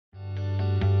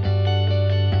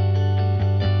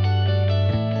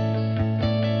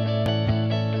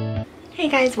Hey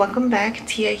guys, welcome back.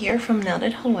 Tia here from Nailed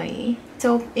It Hawaii.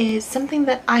 Soap is something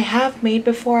that I have made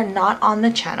before, not on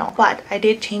the channel, but I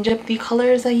did change up the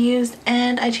colors I used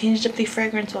and I changed up the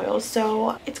fragrance oils,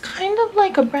 so it's kind of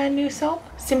like a brand new soap.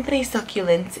 Simply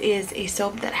Succulents is a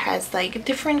soap that has like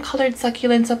different colored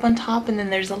succulents up on top, and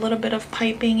then there's a little bit of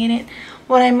piping in it.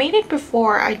 When I made it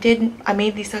before, I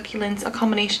made the succulents a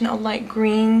combination of like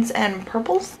greens and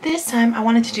purples. This time I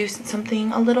wanted to do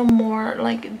something a little more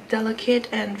like delicate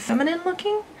and feminine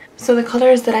looking. So the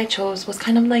colors that I chose was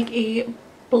kind of like a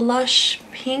blush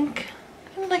pink,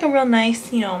 kind of like a real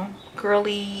nice,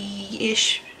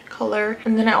 girly-ish color.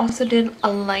 And then I also did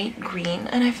a light green,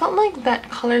 and I felt like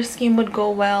that color scheme would go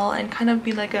well and kind of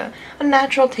be like a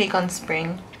natural take on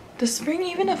spring. Does spring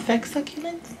even affect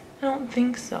succulents? I don't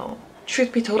think so.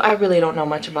 Truth be told, I really don't know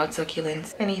much about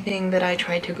succulents. Anything that I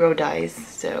try to grow dies,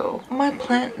 so my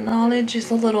plant knowledge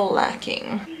is a little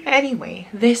lacking. Anyway,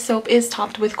 this soap is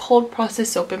topped with cold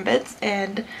processed soap embeds,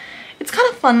 and it's kind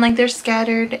of fun. Like, they're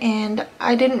scattered, and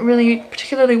I didn't really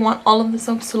particularly want all of the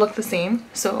soaps to look the same,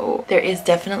 so there is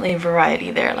definitely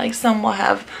variety there. Like, some will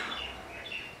have...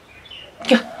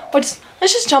 yeah, let's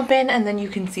just jump in and then you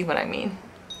can see what I mean.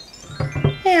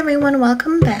 Hey everyone,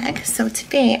 welcome back. So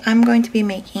today I'm going to be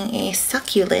making a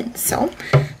succulent soap.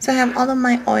 So I have all of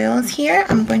my oils here.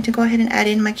 I'm going to go ahead and add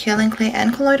in my kaolin clay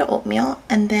and colloidal oatmeal,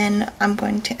 and then I'm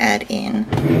going to add in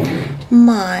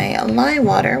my lye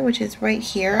water, which is right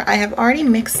here. I have already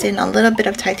mixed in a little bit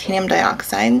of titanium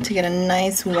dioxide to get a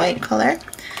nice white color.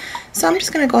 So I'm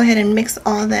just going to go ahead and mix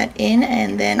all that in,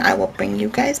 and then I will bring you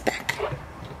guys back.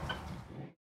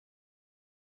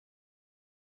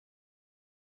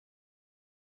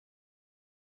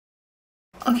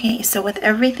 Okay, so with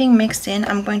everything mixed in,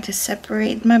 I'm going to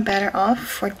separate my batter off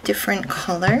for different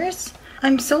colors.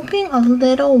 I'm soaping a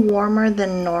little warmer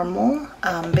than normal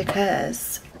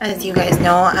because, as you guys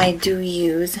know, I do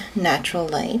use natural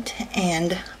light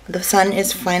and the sun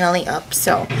is finally up.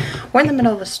 So we're in the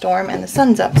middle of a storm and the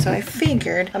sun's up, so I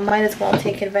figured I might as well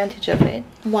take advantage of it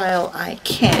while I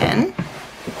can.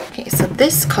 Okay, so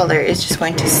this color is just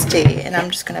going to stay, and I'm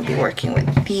just going to be working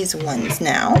with these ones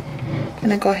now. I'm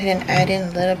going to go ahead and add in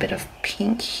a little bit of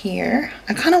pink here.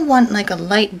 I kind of want like a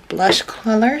light blush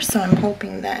color, so I'm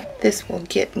hoping that this will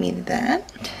get me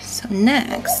that. So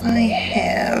next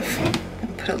I'll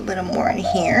put a little more in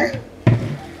here.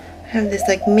 I have this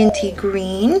like minty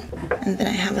green, and then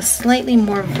I have a slightly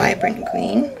more vibrant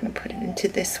green. I'm going to put it into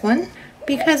this one.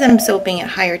 Because I'm soaping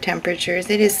at higher temperatures,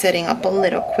 it is setting up a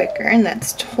little quicker, and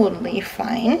that's totally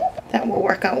fine. That will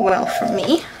work out well for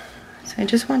me. So I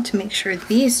just want to make sure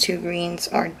these two greens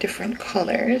are different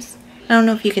colors. I don't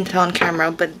know if you can tell on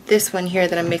camera, but this one here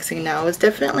that I'm mixing now is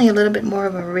definitely a little bit more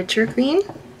of a richer green,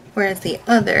 whereas the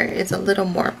other is a little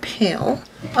more pale.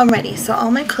 Alrighty, so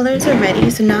all my colors are ready,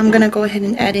 so now I'm going to go ahead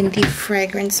and add in the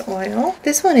fragrance oil.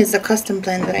 This one is a custom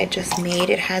blend that I just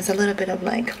made. It has a little bit of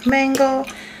like mango,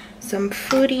 some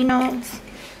fruity notes.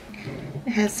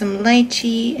 It has some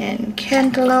lychee and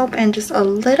cantaloupe and just a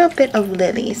little bit of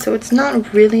lily. So it's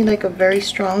not really like a very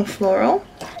strong floral,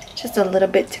 just a little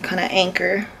bit to kind of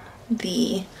anchor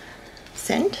the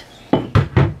scent.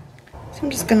 So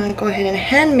I'm just gonna go ahead and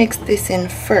hand mix this in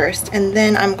first, and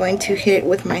then I'm going to hit it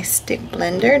with my stick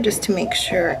blender just to make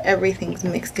sure everything's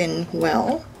mixed in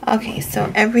well. Okay,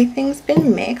 so everything's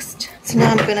been mixed. So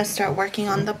now I'm gonna start working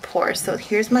on the pour. So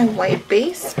here's my white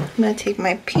base. I'm gonna take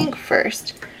my pink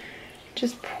first.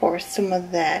 Just pour some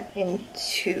of that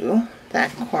into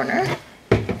that corner.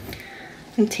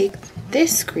 And take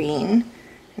this green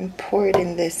and pour it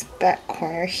in this back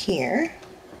corner here.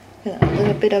 And a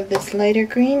little bit of this lighter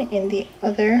green in the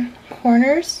other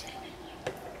corners.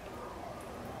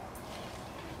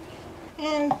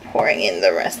 And pouring in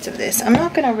the rest of this. I'm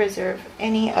not going to reserve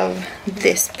any of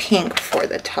this pink for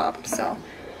the top, so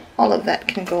all of that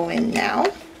can go in now.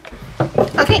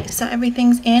 Okay, so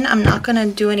everything's in. I'm not going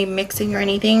to do any mixing or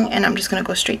anything, and I'm just going to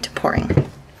go straight to pouring.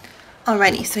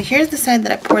 Alrighty, so here's the side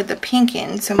that I poured the pink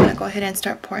in, so I'm going to go ahead and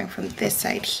start pouring from this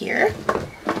side here.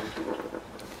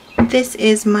 This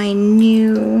is my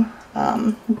new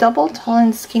double tall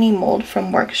and skinny mold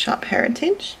from Workshop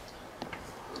Heritage.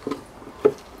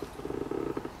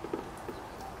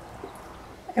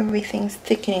 Everything's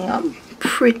thickening up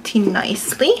pretty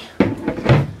nicely.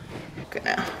 I'm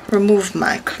gonna remove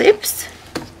my clips,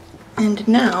 and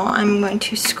now I'm going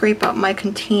to scrape out my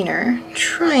container,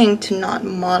 trying to not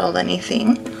model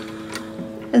anything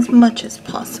as much as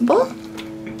possible.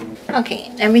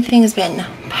 Okay, everything has been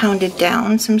pounded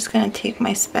down, so I'm just gonna take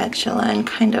my spatula and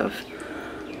kind of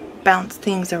bounce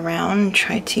things around and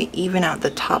try to even out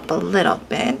the top a little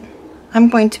bit. I'm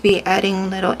going to be adding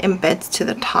little embeds to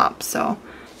the top, so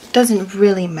doesn't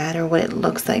really matter what it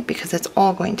looks like because it's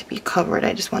all going to be covered.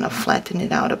 I just want to flatten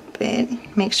it out a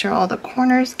bit, make sure all the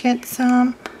corners get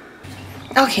some.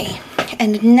 Okay,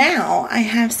 and now I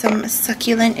have some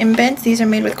succulent embeds. These are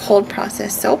made with cold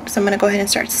processed soap, so I'm going to go ahead and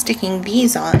start sticking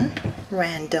these on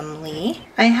randomly.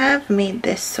 I have made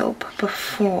this soap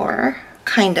before,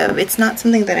 kind of. It's not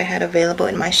something that I had available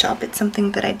in my shop. It's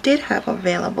something that I did have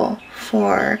available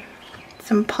for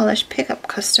some polish pickup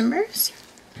customers.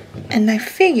 And I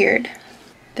figured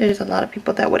there's a lot of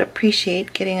people that would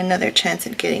appreciate getting another chance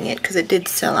at getting it because it did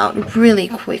sell out really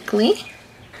quickly.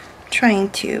 Trying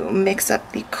to mix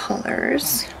up the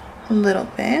colors a little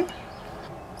bit.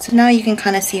 So now you can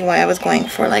kind of see why I was going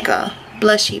for like a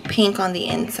blushy pink on the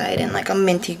inside and like a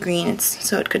minty green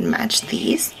so it could match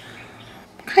these.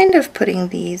 Kind of putting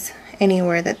these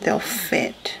anywhere that they'll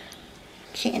fit.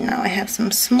 Okay, now I have some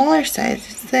smaller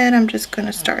sizes that I'm just going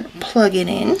to start plugging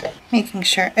in, making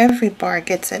sure every bar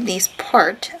gets at least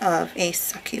part of a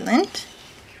succulent.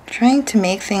 Trying to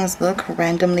make things look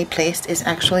randomly placed is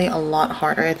actually a lot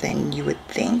harder than you would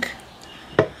think,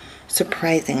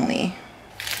 surprisingly.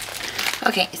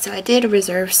 Okay, so I did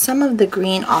reserve some of the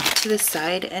green off to the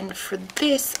side, and for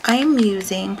this I'm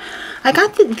using, I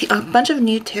got a bunch of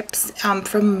new tips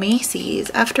from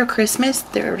Macy's. After Christmas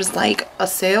there was like a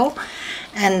sale,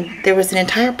 and there was an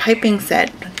entire piping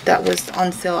set that was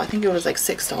on sale. I think it was like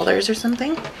 $6 or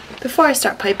something. Before I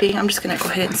start piping, I'm just gonna go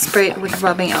ahead and spray it with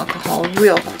rubbing alcohol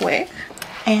real quick.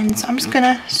 And so I'm just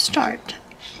gonna start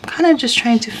kind of just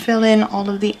trying to fill in all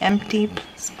of the empty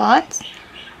spots.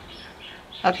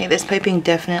 Okay, this piping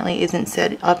definitely isn't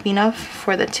set up enough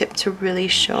for the tip to really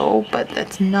show, but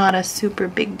that's not a super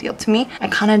big deal to me. I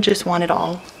kind of just want it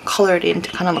all colored in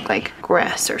to kind of look like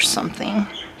grass or something.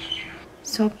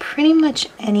 So pretty much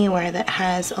anywhere that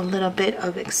has a little bit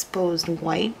of exposed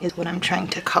white is what I'm trying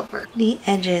to cover. The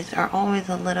edges are always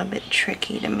a little bit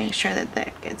tricky to make sure that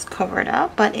that gets covered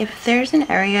up. But if there's an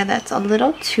area that's a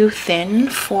little too thin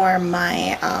for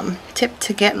my tip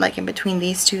to get like in between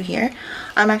these two here,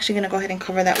 I'm actually going to go ahead and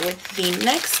cover that with the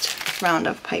next round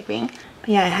of piping. But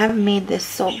yeah, I have made this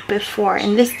soap before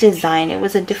in this design. It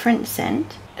was a different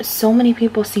scent. So many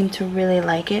people seem to really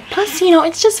like it. Plus, you know,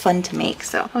 it's just fun to make.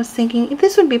 So I was thinking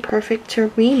this would be perfect to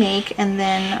remake and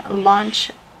then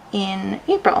launch in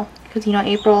April. Because, you know,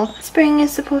 April, spring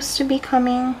is supposed to be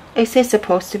coming. I say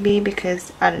supposed to be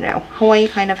because, I don't know, Hawaii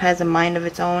kind of has a mind of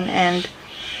its own and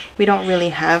we don't really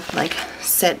have like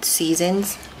set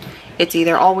seasons. It's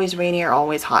either always rainy or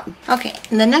always hot. Okay,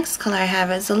 the next color I have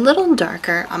is a little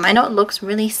darker. I know it looks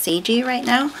really sagey right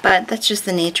now, but that's just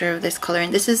the nature of this color.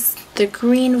 And this is the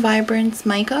Green Vibrance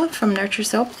Mica from Nurture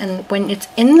Soap. And when it's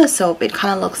in the soap, it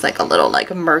kind of looks like a little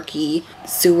like murky,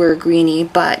 sewer greeny,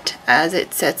 but as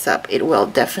it sets up, it will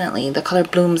definitely, the color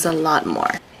blooms a lot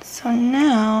more. So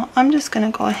now I'm just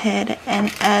gonna go ahead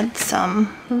and add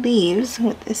some leaves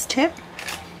with this tip.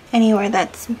 Anywhere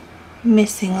that's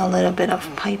missing a little bit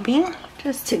of piping,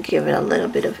 just to give it a little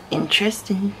bit of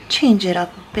interest and change it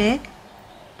up a bit.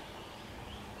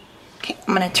 Okay,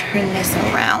 I'm gonna turn this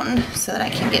around so that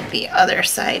I can get the other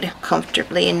side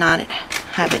comfortably and not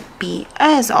have it be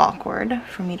as awkward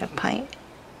for me to pipe.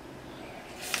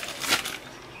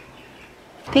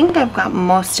 I think I've got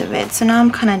most of it, so now I'm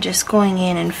kind of just going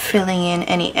in and filling in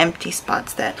any empty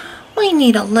spots that might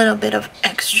need a little bit of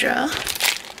extra,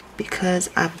 because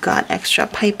I've got extra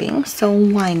piping, so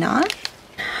why not?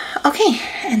 Okay,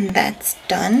 and that's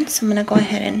done. So I'm gonna go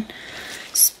ahead and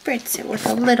spritz it with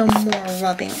a little more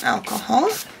rubbing alcohol.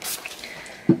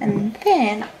 And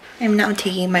then I'm now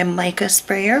taking my mica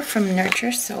sprayer from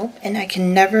Nurture Soap, and I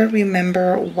can never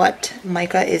remember what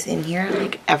mica is in here,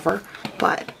 like ever,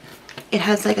 but it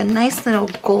has like a nice little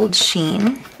gold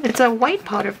sheen. It's a white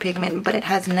powder pigment, but it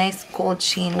has nice gold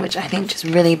sheen, which I think just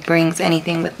really brings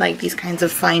anything with like these kinds of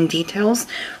fine details,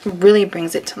 really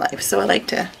brings it to life. So I like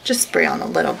to just spray on a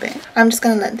little bit. I'm just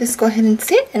gonna let this go ahead and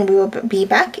sit, and we will be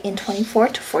back in 24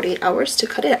 to 48 hours to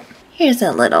cut it up. Here's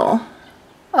a little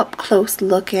up close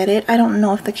look at it. I don't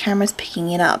know if the camera's picking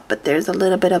it up, but there's a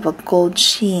little bit of a gold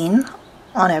sheen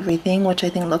on everything, which I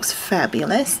think looks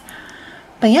fabulous.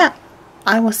 But yeah,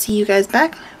 I will see you guys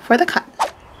back for the cut.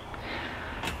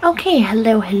 Okay,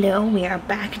 hello, we are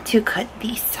back to cut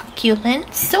the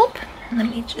succulent soap. Let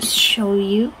me just show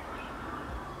you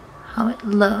how it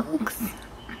looks.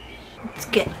 Let's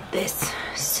get this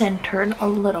centered a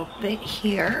little bit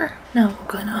here. Now I'm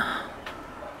gonna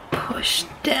push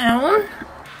down.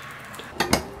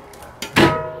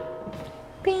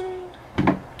 Bing.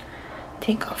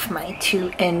 Take off my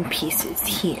two end pieces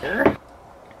here.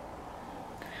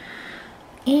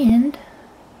 And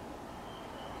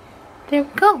There we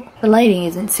go. The lighting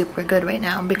isn't super good right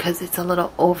now because it's a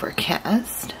little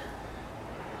overcast.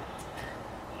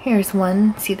 Here's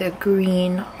one. See the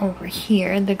green over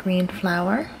here, the green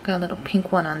flower. Got a little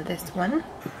pink one on this one.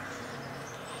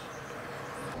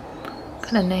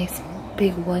 Got a nice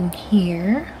big one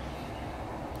here.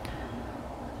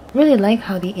 Really like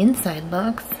how the inside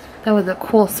looks. That was a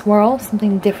cool swirl,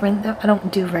 something different that I don't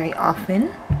do very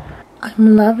often.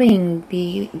 I'm loving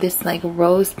this like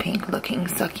rose pink looking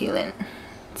succulent.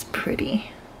 It's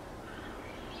pretty.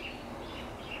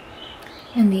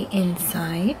 And the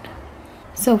inside.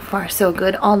 So far so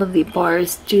good. All of the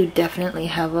bars do definitely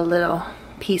have a little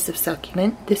piece of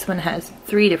succulent. This one has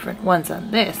 3 different ones on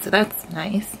this, so that's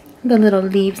nice. The little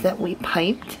leaves that we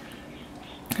piped.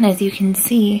 And as you can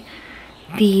see,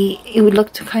 it would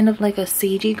look kind of like a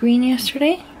sagey green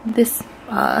yesterday,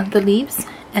 the leaves,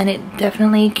 and it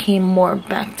definitely came more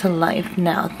back to life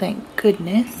now, thank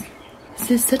goodness.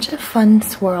 This is such a fun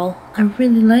swirl. I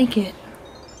really like it.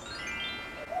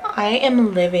 I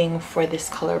am living for this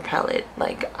color palette.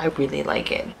 Like, I really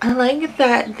like it. I like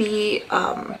that the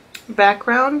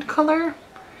background color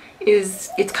is,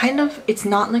 it's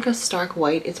not like a stark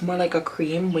white, it's more like a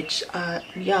cream, which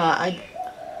yeah, I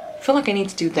feel like I need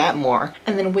to do that more.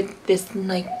 And then with this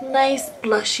like nice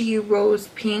blushy rose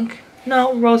pink.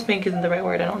 No, rose pink isn't the right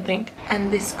word, I don't think.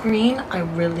 And this green, I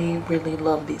really, really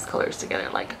love these colors together,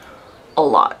 like a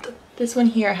lot. This one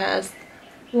here has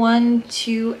 1,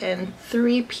 2, and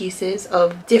 3 pieces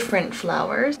of different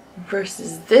flowers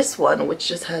versus this one, which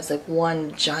just has like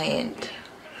one giant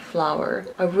flower.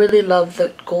 I really love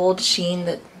the gold sheen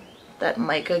that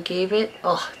Micah gave it.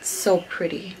 Oh, it's so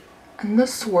pretty. And the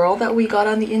swirl that we got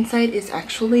on the inside is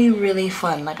actually really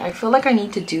fun. Like, I feel like I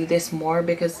need to do this more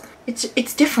because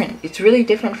it's different. It's really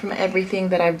different from everything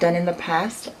that I've done in the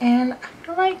past, and I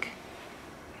feel like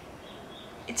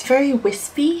it's very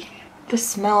wispy. The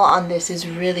smell on this is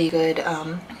really good.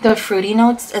 The fruity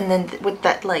notes, and then with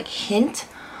that like hint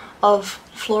of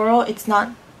floral, it's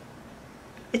not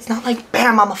like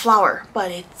bam, I'm a flower,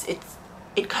 but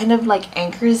it kind of like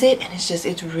anchors it, and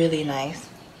it's really nice.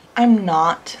 I'm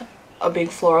not a big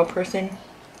floral person,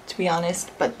 to be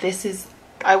honest, but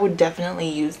I would definitely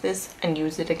use this and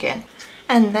use it again.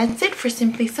 And that's it for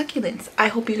Simply Succulents. I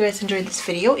hope you guys enjoyed this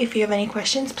video. If you have any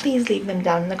questions, please leave them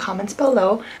down in the comments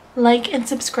below. Like and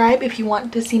subscribe if you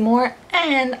want to see more,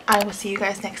 and I will see you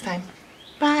guys next time.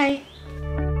 Bye!